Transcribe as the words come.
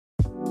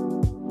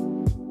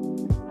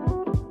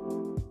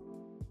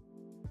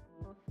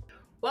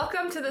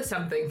Welcome to the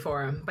Something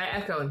Forum by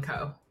Echo &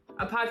 Co.,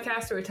 a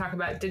podcast where we talk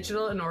about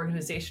digital and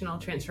organizational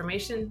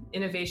transformation,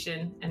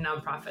 innovation, and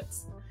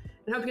nonprofits,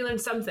 and hope you learn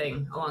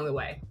something along the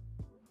way.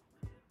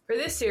 For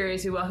this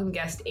series, we welcome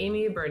guest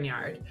Aimee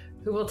Berniard,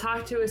 who will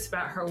talk to us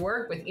about her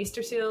work with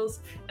Easterseals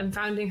and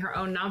founding her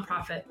own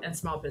nonprofit and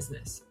small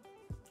business.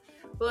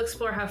 We'll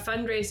explore how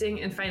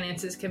fundraising and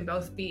finances can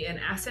both be an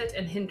asset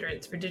and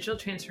hindrance for digital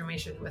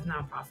transformation with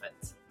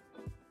nonprofits.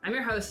 I'm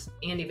your host,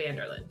 Andy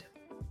Vanderland.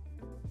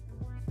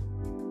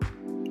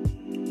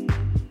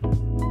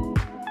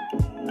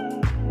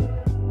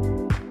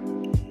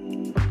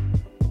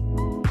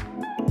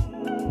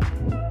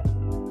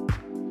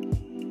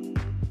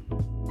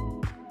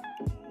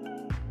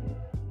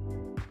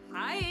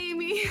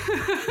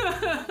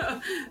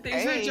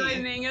 Thanks for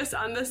joining us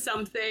on the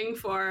Something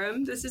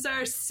Forum. This is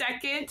our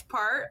second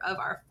part of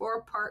our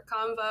 4-part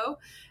convo,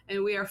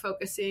 and we are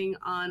focusing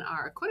on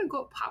our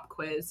quote-unquote pop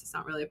quiz. It's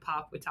not really a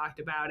pop. We talked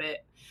about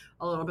it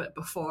a little bit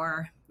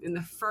before. In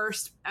the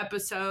first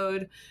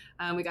episode,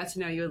 we got to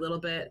know you a little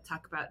bit,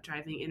 talk about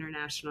driving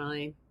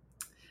internationally.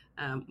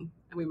 And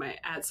we might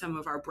add some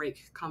of our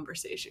break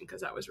conversation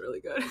because that was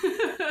really good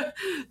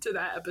to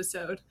that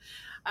episode.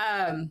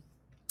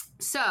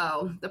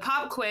 So the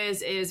pop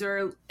quiz is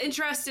we're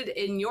interested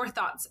in your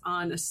thoughts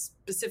on a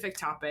specific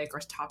topic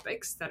or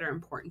topics that are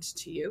important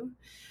to you.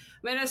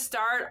 I'm going to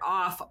start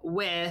off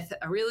with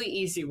a really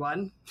easy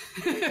one,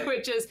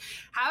 which is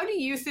how do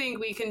you think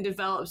we can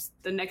develop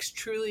the next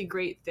truly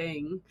great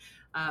thing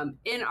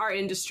in our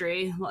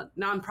industry,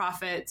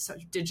 nonprofits,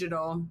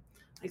 digital?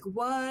 Like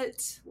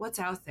what's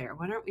out there?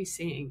 What aren't we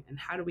seeing? And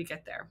how do we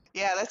get there?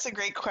 Yeah, that's a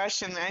great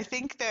question.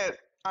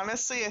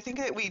 Honestly, I think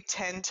that we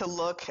tend to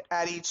look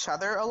at each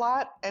other a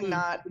lot and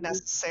not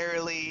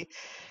necessarily,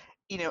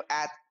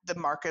 at the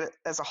market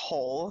as a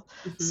whole.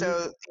 Mm-hmm.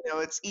 So,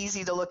 it's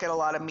easy to look at a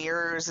lot of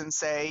mirrors and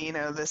say,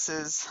 this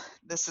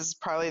is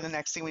probably the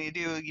next thing we need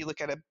to do. You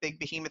look at a big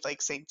behemoth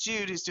like St.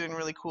 Jude who's doing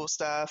really cool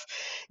stuff.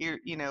 You're,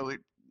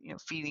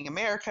 Feeding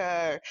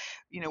America,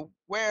 or,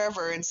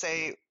 wherever, and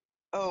say,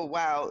 oh,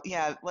 wow,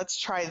 yeah, let's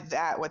try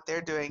that, what they're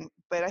doing.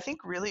 But I think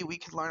really we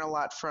can learn a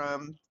lot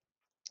from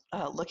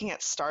looking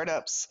at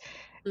startups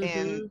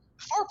and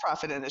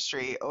for-profit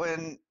industry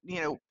and,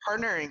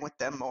 partnering with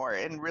them more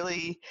and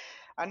really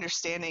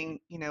understanding,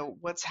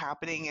 what's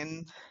happening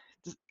in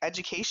the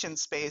education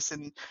space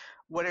and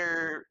what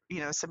are,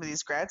 some of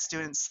these grad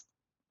students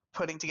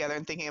putting together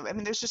and thinking of. I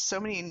mean, there's just so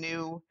many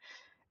new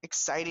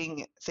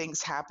exciting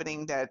things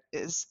happening that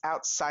is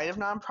outside of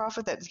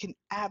nonprofit that can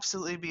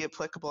absolutely be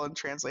applicable and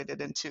translated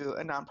into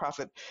a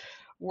nonprofit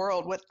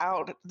world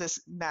without this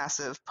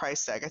massive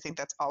price tag. I think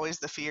that's always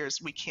the fears.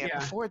 We can't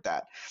afford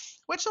that,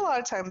 which a lot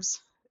of times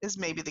is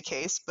maybe the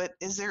case, but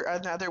is there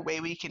another way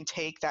we can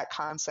take that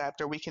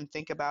concept or we can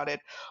think about it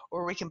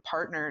or we can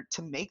partner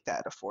to make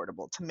that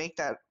affordable, to make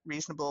that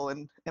reasonable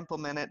and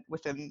implement it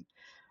within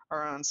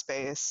our own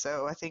space?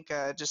 So I think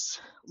just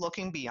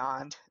looking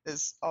beyond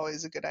is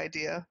always a good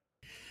idea.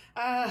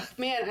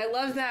 Man, I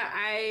love that.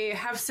 I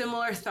have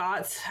similar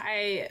thoughts.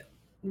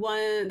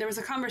 There was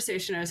a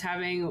conversation I was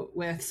having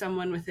with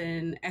someone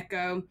within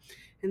Echo,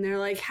 and they're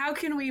like, how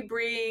can we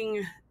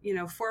bring,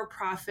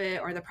 for-profit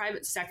or the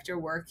private sector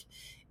work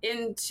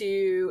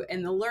into,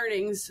 and the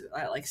learnings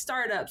like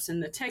startups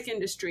and the tech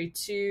industry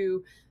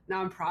to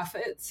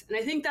nonprofits? And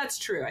I think that's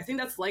true. I think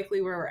that's likely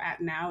where we're at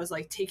now, is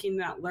like taking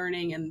that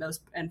learning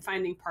and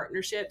finding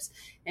partnerships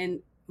and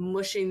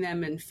mushing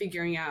them and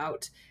figuring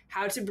out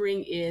how to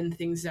bring in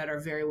things that are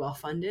very well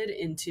funded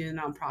into a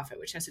nonprofit,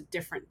 which has a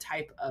different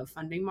type of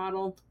funding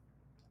model.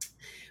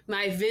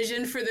 My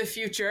vision for the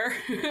future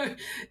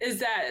is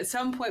that at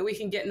some point we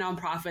can get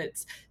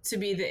nonprofits to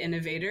be the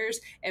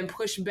innovators and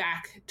push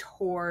back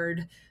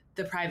toward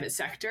the private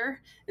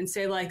sector and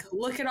say, like,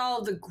 look at all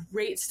of the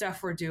great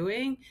stuff we're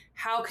doing.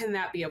 How can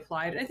that be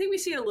applied? And I think we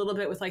see it a little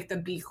bit with like the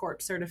B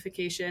Corp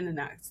certification and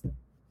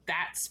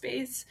that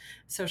space,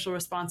 social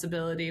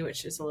responsibility,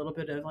 which is a little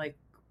bit of like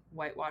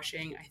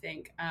whitewashing, I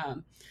think.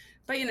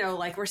 But,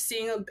 like we're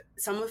seeing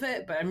some of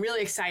it, but I'm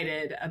really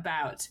excited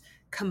about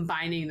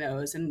combining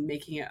those and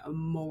making it a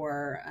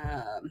more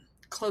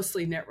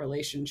closely knit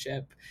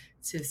relationship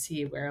to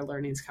see where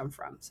learnings come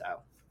from.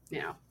 So,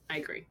 I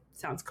agree.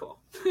 Sounds cool.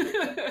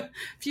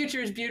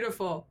 Future is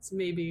beautiful. So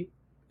maybe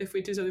if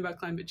we do something about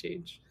climate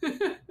change.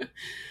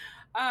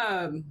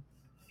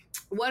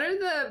 What are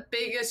the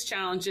biggest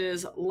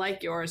challenges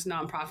like yours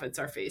nonprofits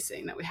are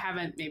facing that we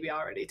haven't maybe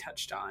already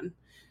touched on?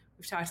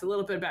 We've talked a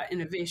little bit about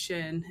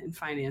innovation and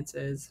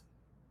finances.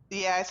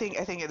 Yeah, I think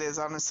it is,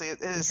 honestly.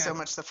 It is so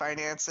much the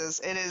finances.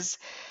 It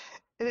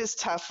is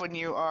tough when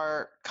you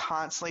are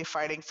constantly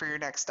fighting for your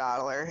next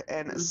dollar,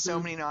 and so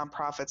many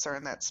nonprofits are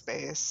in that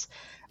space.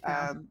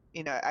 Yeah.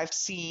 I've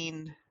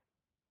seen,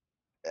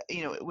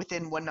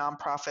 within one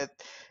nonprofit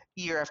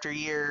year after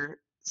year,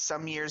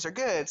 some years are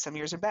good, some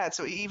years are bad.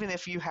 So even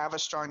if you have a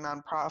strong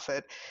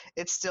nonprofit,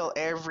 it still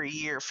every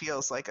year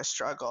feels like a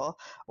struggle,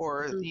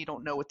 or Mhm. you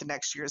don't know what the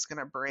next year is going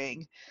to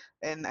bring.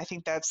 And I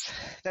think that's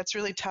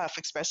really tough,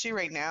 especially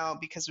right now,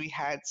 because we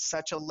had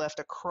such a lift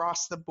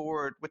across the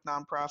board with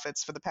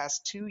nonprofits for the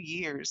past 2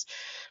 years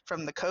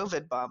from the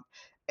COVID bump.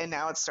 And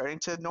now it's starting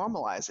to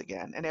normalize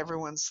again. And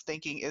everyone's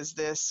thinking, is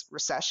this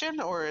recession,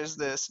 or is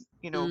this,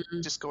 Mm,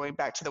 just going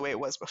back to the way it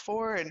was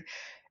before?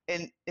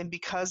 And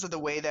because of the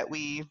way that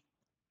we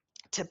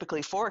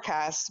typically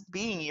forecast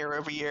being year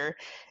over year,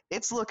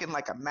 it's looking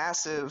like a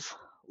massive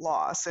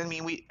loss. I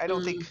mean,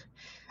 mm,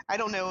 I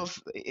don't know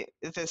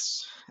if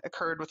this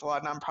occurred with a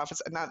lot of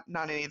nonprofits,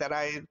 not any that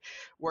I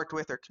worked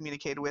with or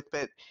communicated with,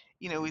 but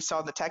we saw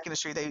in the tech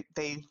industry,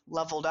 they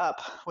leveled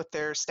up with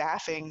their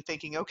staffing,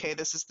 thinking, okay,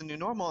 this is the new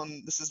normal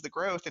and this is the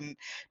growth, and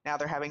now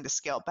they're having to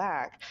scale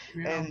back.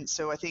 yeah. And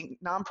so I think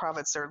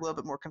nonprofits are a little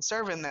bit more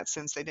conservative in that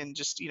sense. They didn't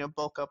just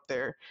bulk up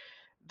their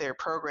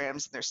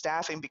programs and their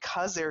staffing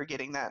because they were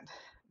getting that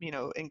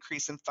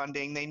increase in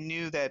funding. They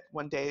knew that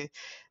one day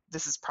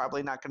this is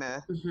probably not going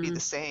to be the Hmm.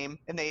 same,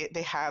 and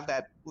they have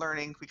that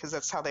learning because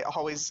that's how they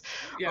always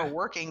are Yeah.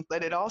 working.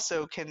 But it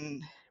also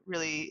can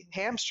really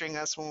hamstring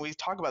us when we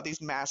talk about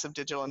these massive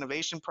digital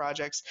innovation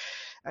projects.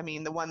 I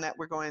mean, the one that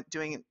we're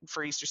doing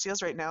for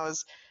Easterseals right now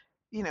is,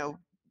 you know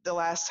the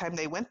last time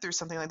they went through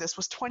something like this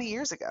was 20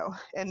 years ago,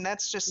 and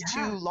that's just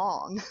Yeah. too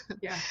long.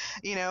 Yeah.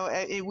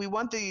 We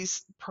want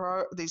these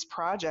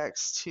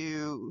projects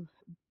to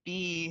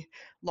be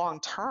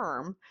long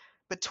term,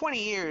 but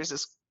 20 years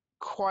is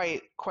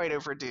quite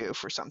overdue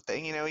for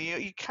something.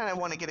 You kind of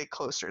want to get it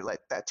closer, like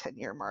that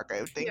 10-year mark,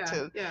 I would think, Yeah.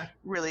 to Yeah.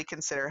 really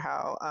consider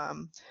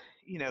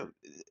you know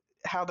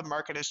how the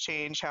market has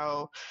changed,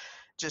 how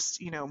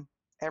just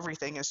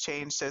everything has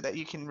changed, so that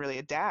you can really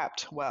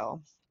adapt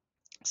well.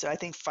 So I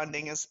think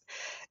funding is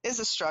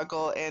a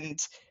struggle, and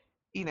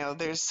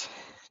there's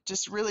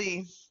just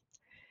really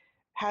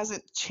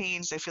hasn't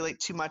changed, I feel like,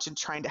 too much in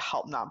trying to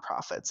help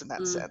nonprofits in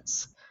that Mm.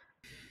 sense.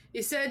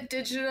 You said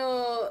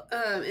digital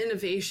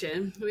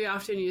innovation. We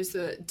often use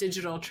the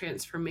digital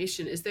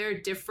transformation. Is there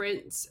a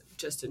difference,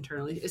 just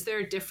internally, is there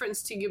a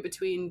difference to you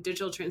between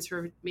digital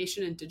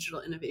transformation and digital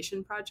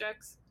innovation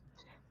projects?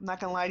 I'm not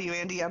gonna lie to you,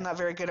 Andy, I'm not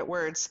very good at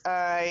words.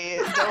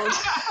 I don't.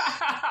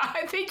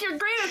 I think you're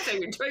great at that.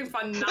 You're doing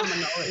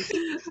phenomenally.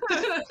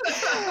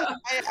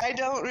 I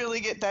don't really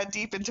get that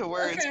deep into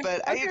words, Okay.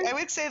 but Okay. I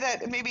would say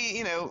that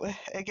maybe,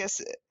 I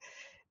guess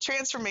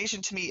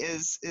transformation to me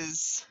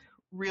is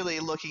really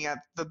looking at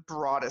the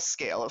broadest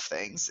scale of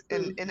things,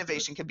 and Mm,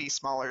 innovation can be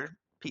smaller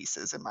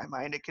pieces. In my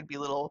mind, it could be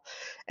little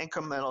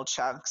incremental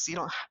chunks. You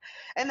don't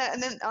and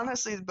then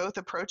honestly, both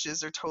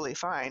approaches are totally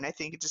fine. I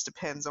think it just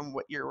depends on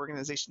what your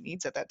organization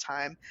needs at that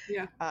time.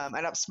 yeah.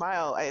 At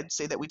UpSmile, I'd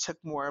say that we took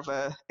more of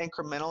a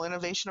incremental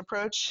innovation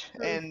approach,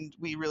 Mm, and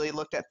we really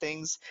looked at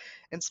things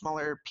in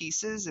smaller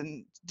pieces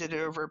and did it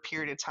over a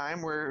period of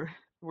time. We're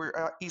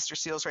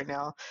Easterseals right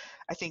now,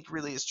 I think,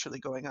 really is truly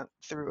going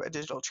through a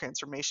digital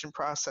transformation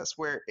process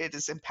where it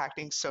is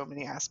impacting so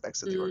many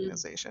aspects of the mm.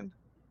 organization.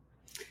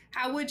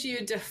 How would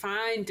you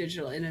define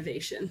digital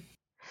innovation?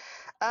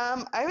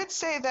 I would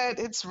say that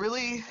it's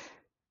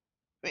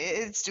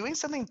doing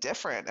something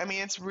different. I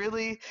mean, it's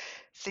really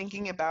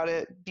thinking about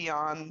it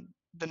beyond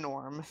the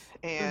norm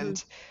Hmm.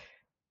 and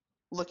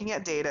looking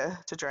at data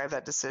to drive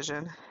that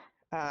decision.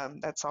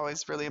 That's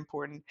always really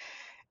important.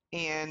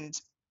 And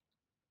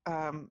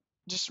um,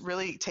 just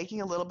really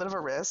taking a little bit of a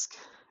risk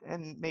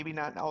and maybe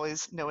not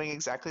always knowing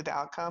exactly the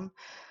outcome.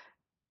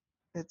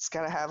 It's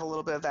got to have a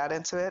little bit of that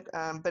into it.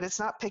 But it's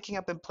not picking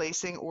up and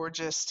placing or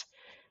just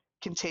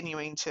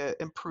continuing to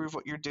improve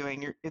what you're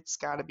doing. It's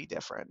got to be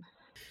different.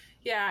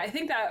 Yeah, I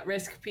think that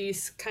risk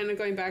piece, kind of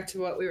going back to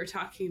what we were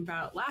talking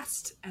about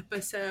last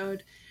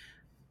episode,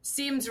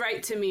 seems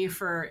right to me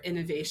for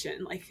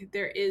innovation. Like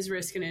there is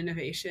risk in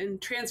innovation.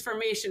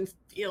 Transformation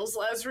feels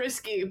less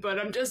risky, but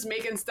I'm just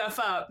making stuff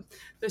up.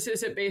 This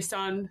isn't based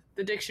on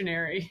the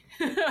dictionary.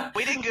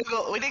 We didn't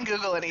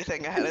Google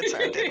anything ahead of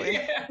time, did we?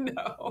 Yeah,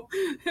 no.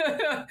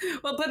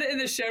 We'll put it in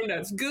the show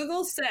notes.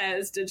 Google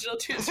says digital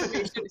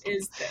transformation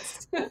is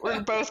this.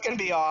 We're both gonna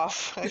be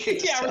off. I can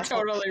just Yeah, we're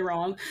tell. totally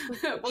wrong.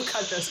 We'll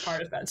cut this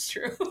part if that's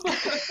true.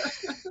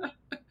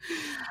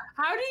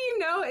 How do you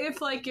know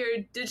if like your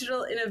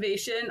digital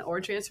innovation or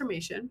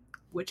transformation,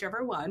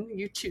 whichever one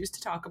you choose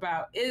to talk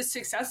about, is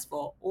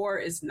successful or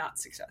is not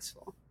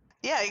successful?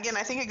 Yeah, again,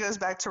 I think it goes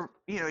back to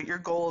your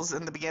goals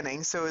in the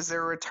beginning. So, is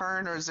there a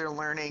return or is there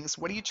learnings?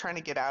 What are you trying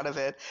to get out of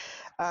it?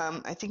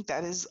 I think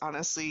that is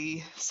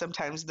honestly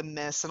sometimes the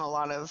miss in a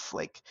lot of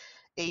like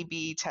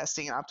A/B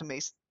testing and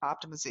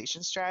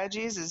optimization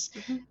strategies. Is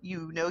Mm-hmm.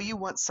 you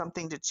want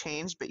something to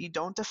change, but you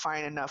don't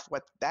define enough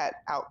what that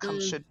outcome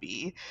Mm, should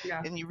be,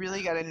 yeah. and you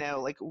really got to know,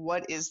 like,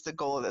 what is the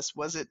goal of this?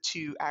 Was it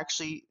to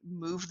actually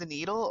move the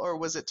needle, or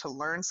was it to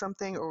learn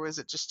something, or was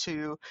it just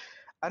to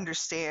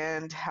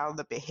understand how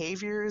the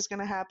behavior is going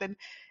to happen.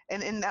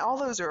 And all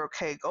those are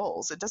okay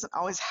goals. It doesn't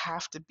always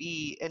have to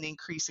be an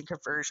increase in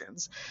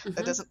conversions. That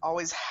Mm-hmm. doesn't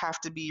always have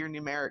to be your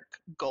numeric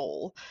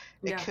goal.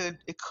 Yeah.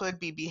 It could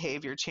be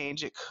behavior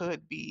change. It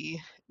could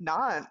be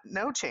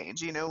no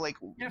change. Like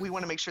Yeah. we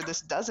want to make sure this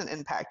doesn't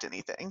impact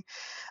anything.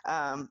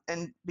 But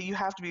you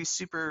have to be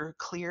super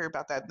clear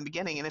about that in the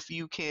beginning. And if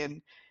you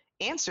can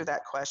answer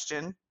that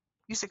question,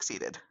 you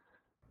succeeded.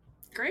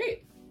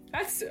 Great.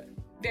 That's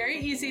very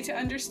easy to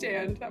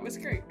understand. That was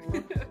great.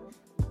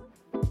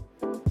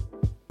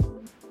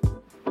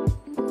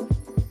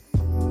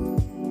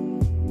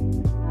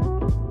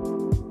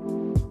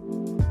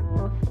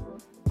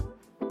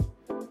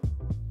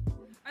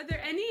 Are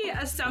there any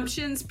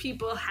assumptions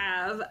people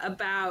have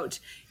about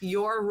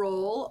your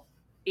role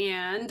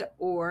and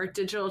or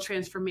digital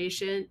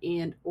transformation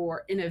and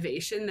or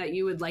innovation that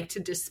you would like to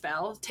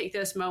dispel? Take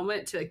this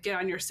moment to get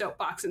on your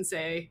soapbox and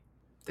say,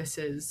 this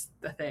is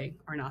the thing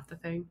or not the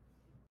thing.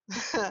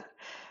 I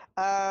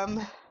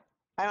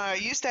don't know. I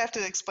used to have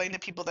to explain to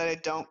people that I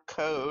don't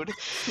code.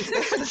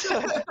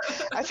 So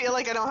I feel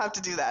like I don't have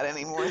to do that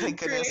anymore. Thank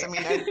goodness.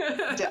 Great. I mean,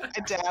 I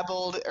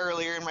dabbled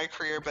earlier in my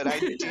career, but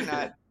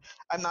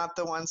I'm not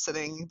the one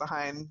sitting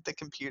behind the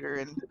computer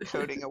and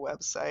coding a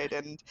website.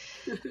 And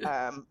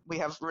we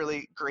have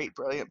really great,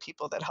 brilliant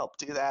people that help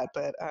do that.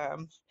 But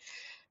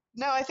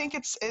no, I think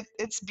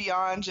it's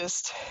beyond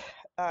just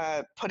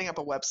putting up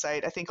a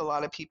website. I think a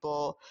lot of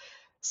people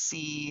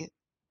see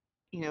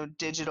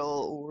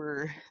digital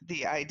or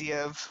the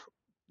idea of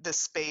the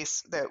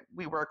space that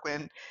we work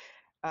in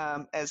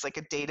as like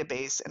a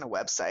database and a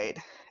website,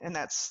 and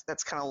that's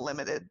kind of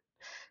limited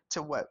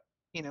to what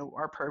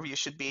our purview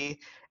should be.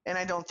 And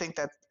I don't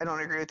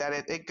agree with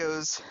that. It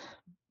goes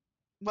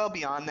well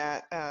beyond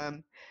that,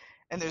 and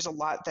there's a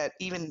lot that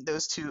even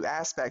those two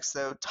aspects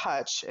though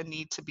touch and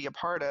need to be a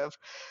part of.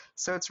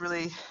 So it's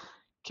really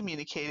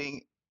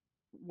communicating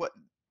what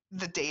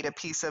the data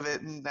piece of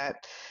it, and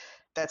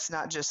that's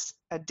not just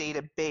a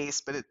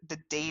database, but the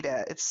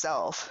data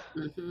itself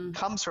Mm-hmm.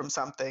 comes from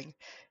something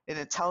and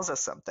it tells us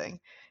something.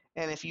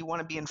 And if you want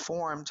to be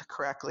informed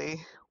correctly,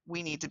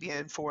 we need to be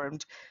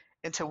informed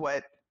into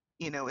what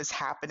is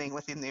happening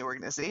within the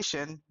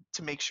organization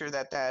to make sure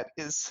that that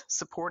is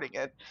supporting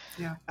it.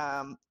 Yeah.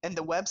 And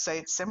the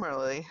website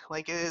similarly,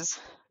 like it's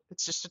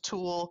just a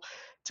tool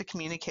to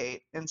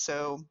communicate. And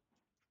so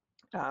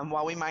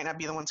while we might not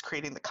be the ones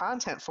creating the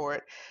content for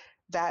it,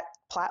 that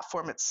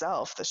platform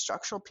itself, the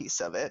structural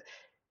piece of it,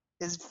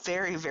 is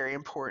very, very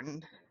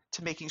important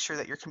to making sure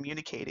that you're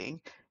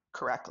communicating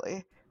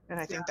correctly. And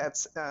I think Yeah.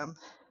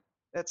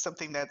 that's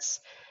something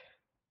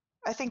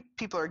I think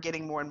people are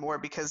getting more and more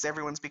because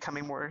everyone's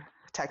becoming more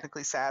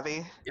technically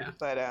savvy. Yeah.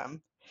 But I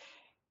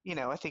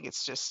think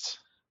it's just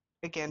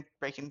again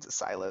breaking into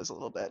silos a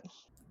little bit.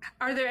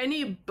 Are there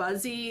any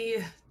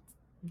buzzy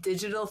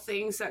digital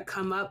things that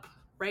come up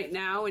right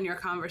now in your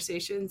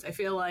conversations? I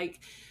feel like,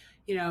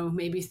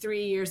 maybe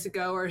 3 years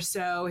ago or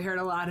so, we heard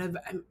a lot of,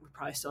 we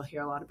probably still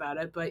hear a lot about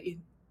it, but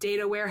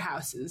data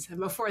warehouses. And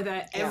before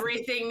that,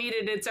 everything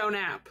needed its own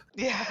app.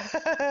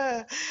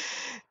 Yeah.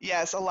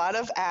 Yes, a lot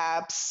of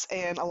apps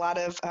and a lot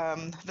of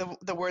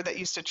the word that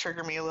used to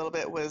trigger me a little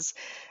bit was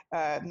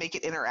make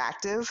it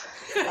interactive.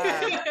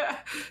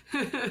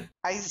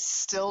 I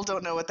still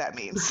don't know what that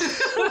means.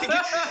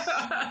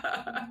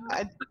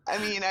 I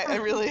mean, I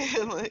really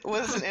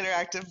what is an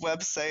interactive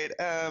website?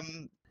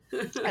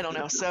 I don't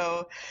know.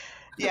 So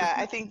yeah,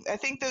 I think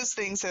those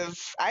things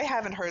I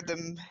haven't heard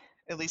them,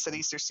 at least at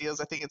Easterseals.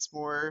 I think it's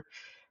more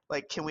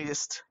like, can we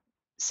just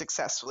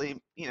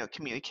successfully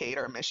communicate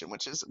our mission,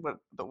 which is what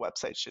the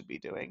website should be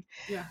doing.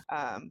 Yeah.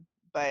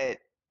 But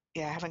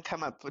yeah, I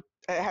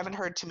haven't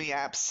heard too many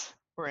apps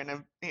or in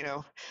a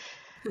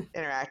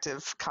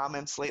interactive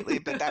comments lately,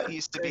 but that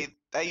used to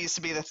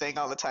be the thing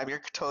all the time.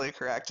 You're totally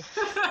correct.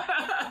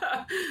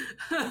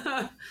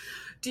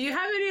 Do you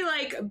have any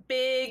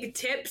big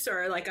tips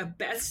or a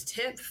best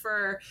tip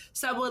for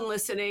someone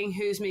listening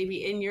who's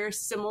maybe in your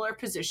similar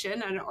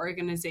position at an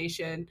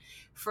organization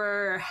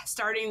for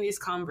starting these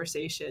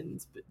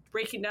conversations,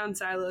 breaking down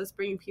silos,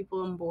 bringing people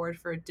on board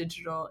for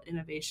digital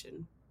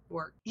innovation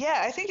work?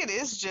 Yeah, I think it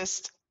is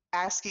just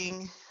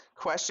asking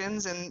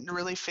questions and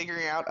really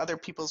figuring out other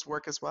people's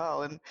work as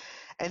well, and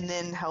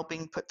then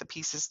helping put the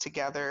pieces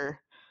together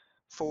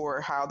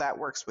for how that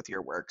works with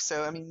your work.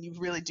 So, I mean, you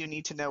really do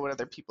need to know what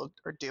other people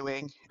are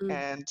doing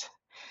and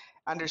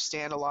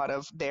understand a lot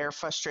of their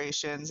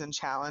frustrations and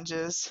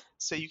challenges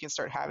so you can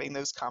start having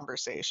those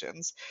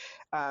conversations,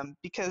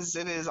 because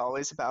it is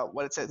always about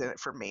what it's in it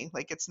for me.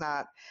 Like, it's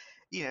not,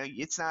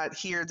 it's not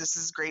here, this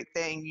is a great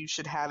thing, you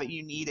should have it,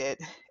 you need it,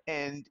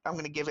 and I'm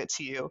going to give it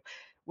to you,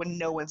 when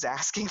no one's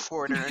asking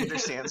for it or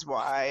understands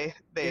why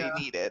they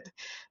need it.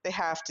 They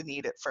have to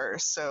need it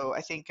first. So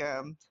I think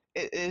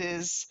it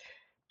is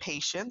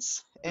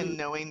patience and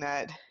knowing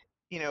that,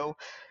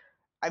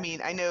 I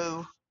mean, I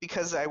know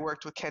because I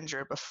worked with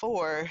Kendra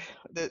before,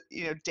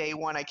 day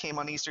one I came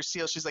on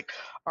Easterseals, she's like,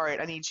 all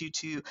right, I need you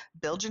to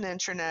build an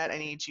intranet. I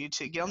need you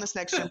to get on this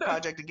next gen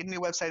project and get a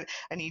new website.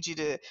 I need you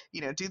to,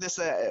 do this,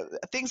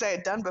 things I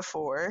had done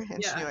before,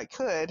 and she knew I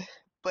could.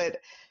 But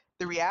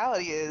the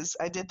reality is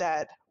I did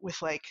that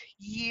with like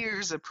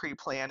years of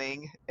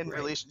pre-planning and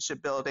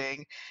relationship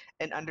building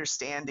and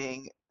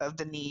understanding of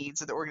the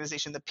needs of the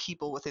organization, the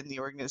people within the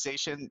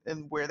organization,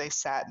 and where they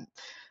sat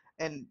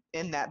and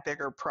in that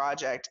bigger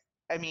project.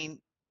 I mean,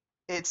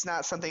 it's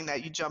not something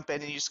that you jump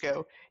in and you just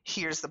go,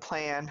 here's the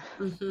plan,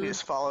 we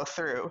just follow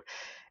through.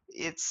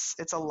 It's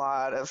a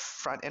lot of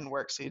front end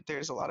work, so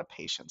there's a lot of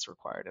patience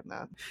required in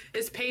that.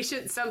 Is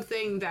patience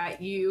something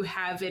that you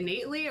have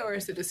innately, or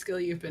is it a skill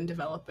you've been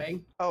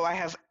developing? Oh, I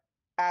have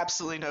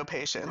absolutely no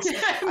patience. Me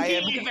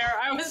either.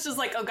 I was just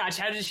like, oh gosh,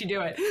 how did she do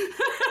it?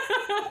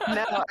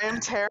 No, I am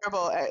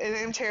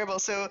terrible.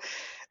 So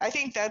I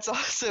think that's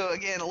also,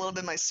 again, a little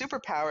bit my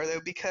superpower,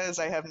 though, because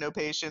I have no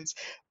patience,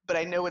 but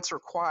I know it's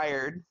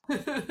required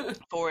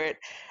for it.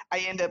 I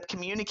end up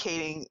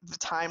communicating the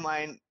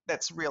timeline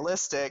that's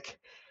realistic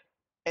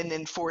and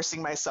then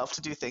forcing myself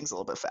to do things a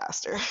little bit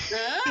faster.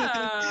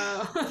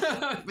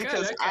 Oh,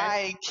 because good, okay.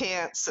 I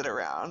can't sit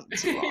around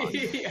too long.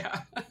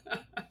 Yeah.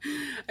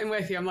 I'm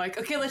with you. I'm like,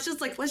 okay, let's just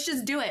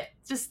do it.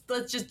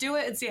 Let's just do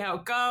it and see how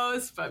it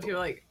goes. But people are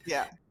like,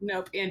 yeah,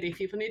 nope, Andy,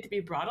 people need to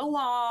be brought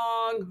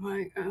along. I'm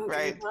like, okay,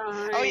 right.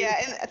 fine. Oh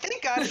yeah, and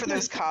thank God for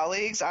those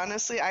colleagues.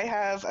 Honestly, I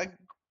have a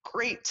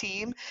great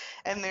team,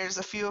 and there's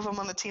a few of them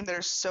on the team that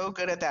are so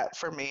good at that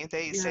for me.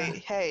 They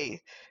say,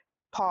 hey,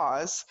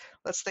 pause,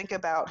 let's think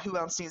about who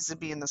else needs to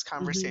be in this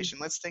conversation.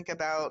 Let's think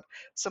about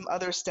some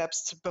other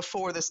steps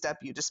before the step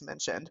you just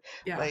mentioned.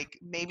 Like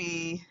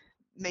maybe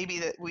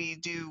that we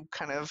do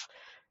kind of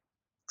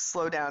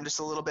slow down just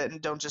a little bit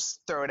and don't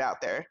just throw it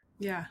out there.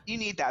 Yeah. You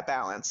need that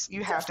balance.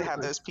 You have to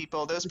have those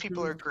people. Those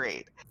people are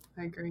great.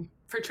 I agree.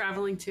 For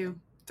traveling too.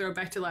 Throw it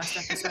back to last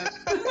episode.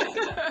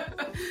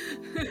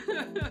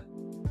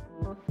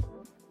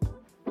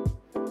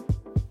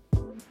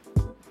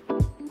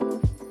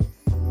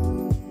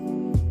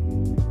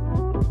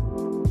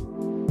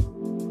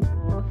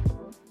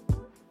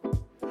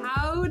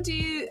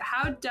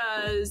 How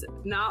does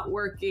not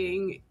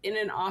working in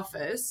an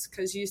office,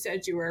 because you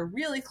said you were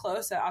really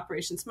close at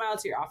Operation Smile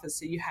to your office,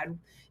 so you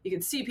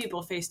could see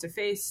people face to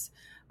face.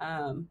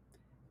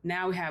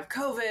 Now we have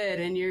COVID,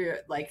 and you're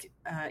like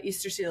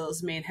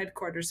Easterseals' main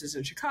headquarters is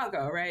in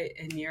Chicago, right?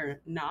 And you're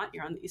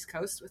on the East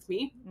Coast with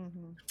me.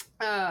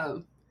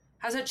 How's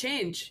that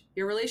change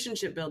your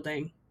relationship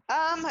building?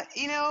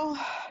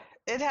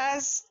 It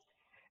has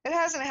and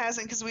it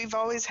hasn't, because we've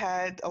always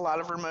had a lot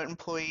of remote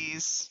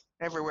employees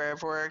everywhere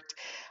I've worked.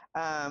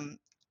 I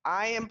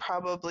am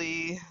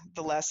probably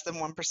the less than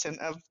 1%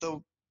 of the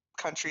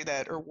country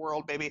or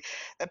world maybe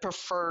that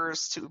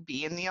prefers to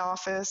be in the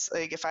office.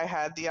 Like if I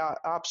had the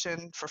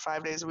option for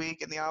 5 days a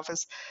week in the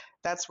office,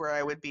 that's where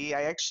I would be.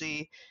 I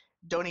actually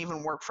don't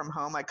even work from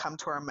home. I come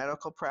to our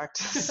medical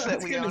practice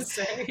that we own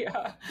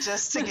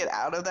just to get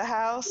out of the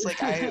house.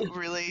 Like I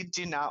really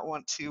do not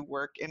want to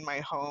work in my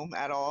home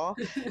at all.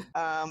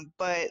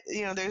 But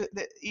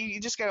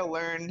you just got to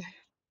learn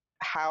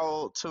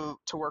how to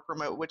work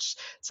remote, which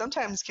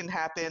sometimes can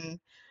happen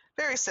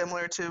very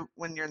similar to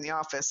when you're in the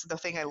office. The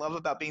thing I love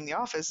about being in the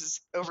office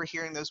is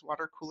overhearing those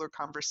water cooler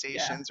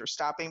conversations or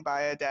stopping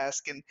by a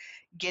desk and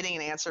getting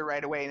an answer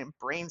right away and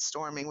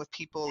brainstorming with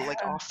people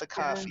like off the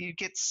cuff. You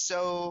get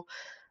so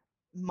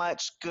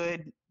much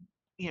good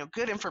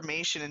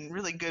information and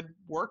really good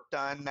work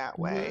done that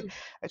way.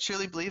 I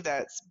truly believe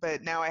that,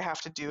 but now I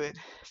have to do it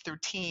through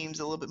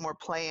Teams, a little bit more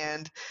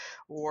planned,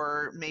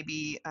 or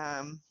maybe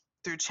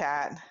through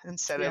chat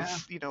instead of,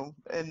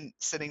 and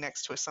sitting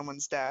next to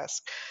someone's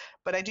desk.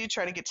 But I do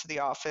try to get to the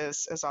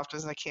office as often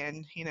as I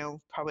can,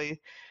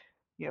 probably,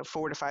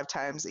 4 to 5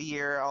 times a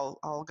year.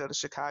 I'll go to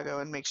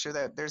Chicago and make sure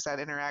that there's that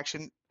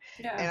interaction.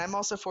 Yeah. And I'm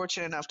also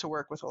fortunate enough to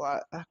work with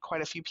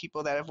quite a few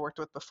people that I've worked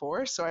with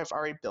before. So I've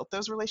already built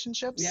those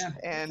relationships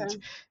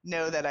and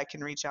know that I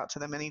can reach out to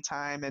them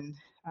anytime.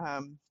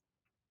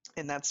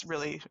 And that's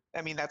really,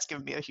 that's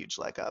given me a huge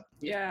leg up.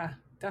 Yeah,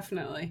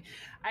 definitely.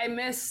 I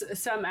miss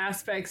some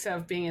aspects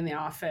of being in the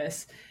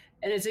office,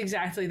 and it's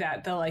exactly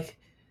that. The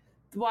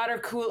water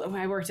cooler,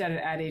 I worked at an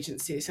ad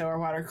agency, so our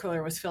water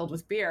cooler was filled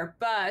with beer,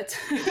 but,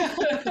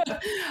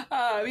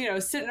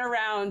 sitting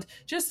around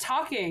just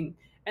talking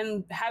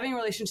and having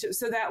relationships,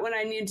 so that when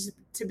I need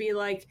to be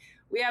like,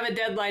 we have a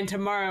deadline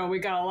tomorrow and we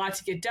got a lot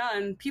to get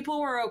done, people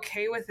were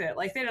okay with it.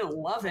 Like they didn't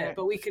love it,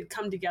 but we could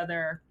come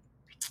together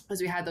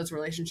as we had those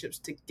relationships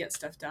to get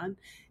stuff done.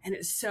 And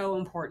it's so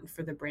important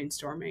for the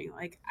brainstorming.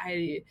 Like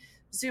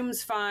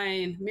Zoom's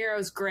fine,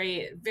 Miro's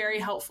great, very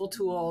helpful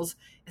tools.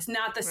 It's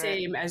not the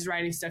same as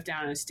writing stuff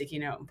down on a sticky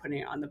note and putting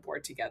it on the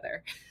board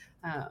together.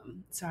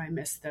 So I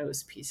miss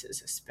those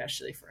pieces,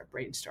 especially for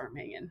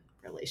brainstorming and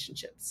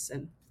relationships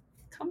and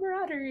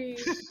camaraderie.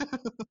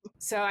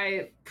 So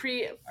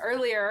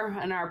earlier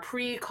in our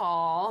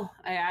pre-call,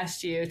 I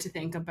asked you to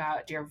think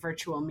about your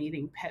virtual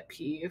meeting pet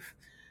peeve.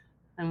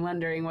 I'm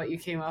wondering what you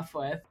came up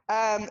with.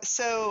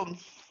 So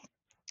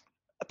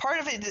a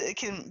part of it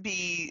can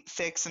be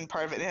fixed and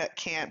part of it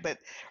can't,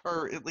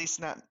 or at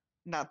least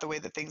not the way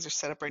that things are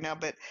set up right now.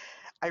 But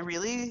I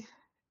really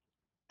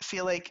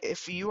feel like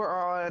if you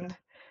are on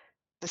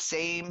the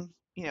same,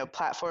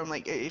 platform,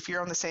 like if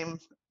you're on the same,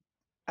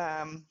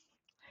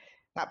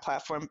 not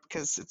platform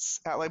because it's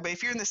outlined, but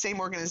if you're in the same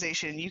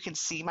organization, you can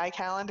see my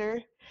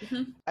calendar.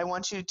 Mm-hmm. I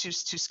want you to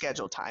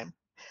schedule time.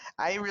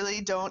 I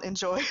really don't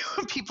enjoy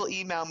when people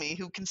email me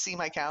who can see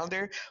my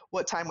calendar.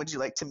 What time would you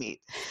like to meet?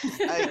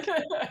 Like,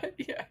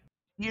 yeah.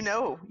 You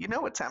know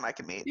what time I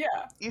can meet.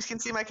 Yeah. You can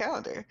see my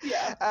calendar.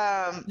 Yeah.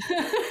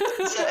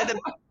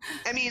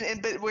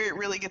 But where it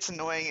really gets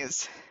annoying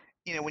is,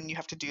 when you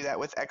have to do that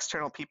with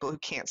external people who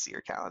can't see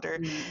your calendar,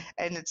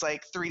 and it's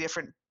like three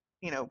different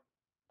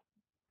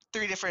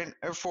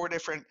or four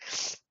different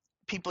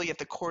people you have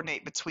to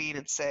coordinate between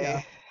and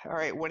say, all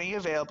right, when are you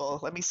available?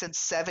 Let me send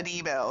 7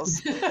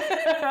 emails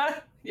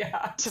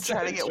to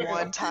try to get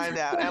one timed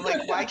out. And I'm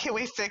like, why can't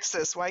we fix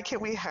this? Why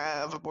can't we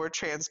have a more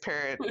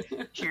transparent,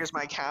 here's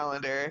my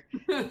calendar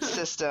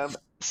system?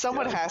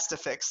 Someone has to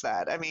fix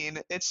that. I mean,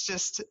 it's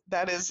just,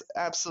 that is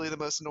absolutely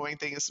the most annoying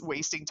thing, is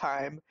wasting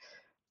time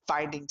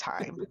finding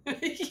time.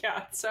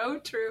 Yeah, so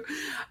true.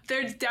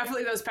 There's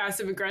definitely those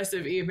passive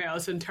aggressive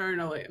emails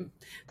internally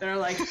that are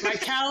like, my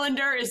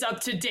calendar is up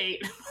to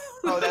date.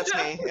 Oh, that's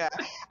me. Yeah.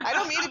 I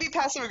don't mean to be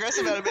passive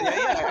aggressive about it, but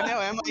yeah, I know.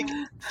 I'm like,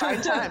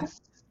 find time.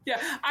 Yeah,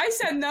 I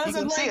send those.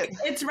 I'm like,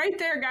 it's right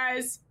there,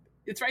 guys.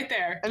 It's right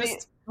there. I mean,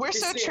 we're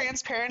so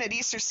transparent at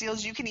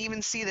Easterseals, you can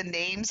even see the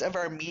names of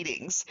our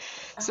meetings.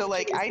 So,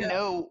 I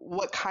know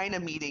what kind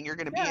of meeting you're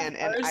going to be in,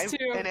 and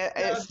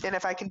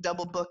if I can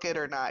double book it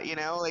or not.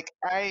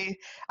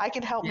 I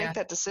can help make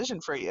that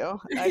decision for you.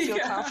 I feel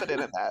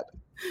confident in that.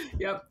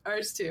 Yep,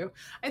 ours too.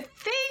 I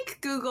think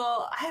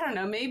Google, I don't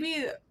know,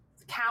 maybe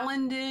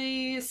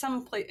Calendly,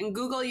 someplace in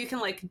Google, you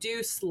can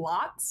do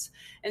slots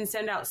and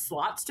send out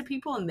slots to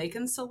people and they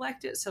can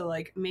select it. So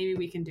maybe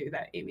we can do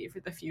that, Aimee, for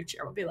the future.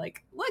 We'll be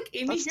like, look,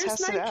 Aimee,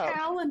 here's my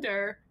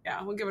calendar.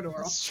 Yeah, we'll give it a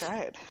whirl. Let's try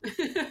it.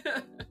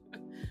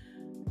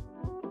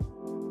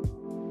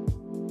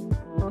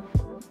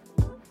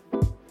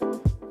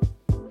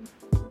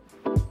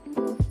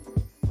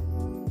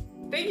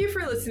 Thank you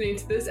for listening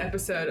to this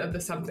episode of the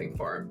Something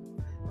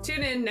Forum.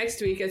 Tune in next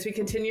week as we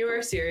continue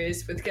our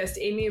series with guest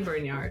Aimee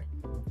Berniard.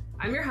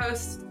 I'm your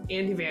host,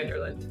 Andy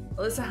Vanderland.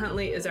 Alyssa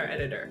Huntley is our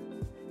editor.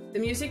 The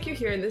music you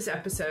hear in this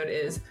episode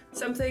is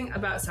Something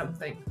About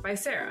Something by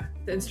Sarah,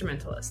 the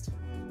instrumentalist.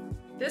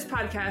 This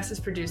podcast is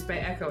produced by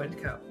Echo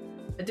 & Co.,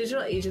 a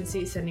digital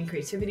agency sending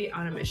creativity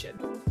on a mission.